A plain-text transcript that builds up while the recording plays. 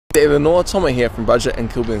Elenoa, Tom here from Budget and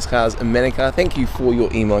Cool Beans Cars in MANUKAU. Thank you for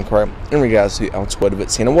your email inquiry in regards to our Toyota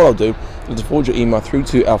Vitz. And what I'll do is forward your email through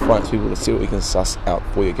to our finance people to see what we can suss out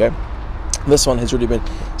for you, okay? This one has already been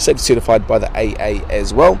safety certified by the AA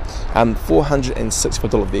as well.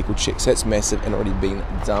 $465 vehicle check, so that's massive and already been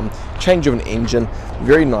done. Change of an engine,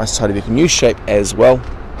 very nice tidy vehicle, new shape as well.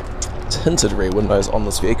 Tinted rear windows on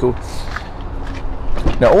this vehicle.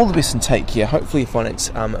 Now, all the best and take care. Hopefully your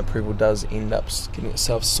finance approval does end up getting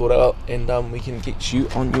itself sorted out and we can get you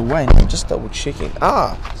on your way. Now, just double checking.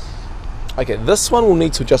 Okay, this one will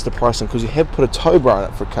need to adjust the pricing because you have put a tow bar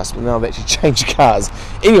on it for a customer. Now I've actually changed cars.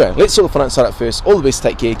 Anyway, let's sort the finance side out first. All the best,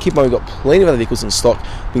 take care. Keep in mind, we've got plenty of other vehicles in stock.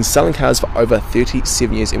 We've been selling cars for over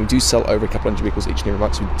 37 years and we do sell over a couple hundred vehicles each and every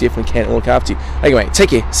month, so we definitely can look after you. Anyway,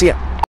 take care. See ya.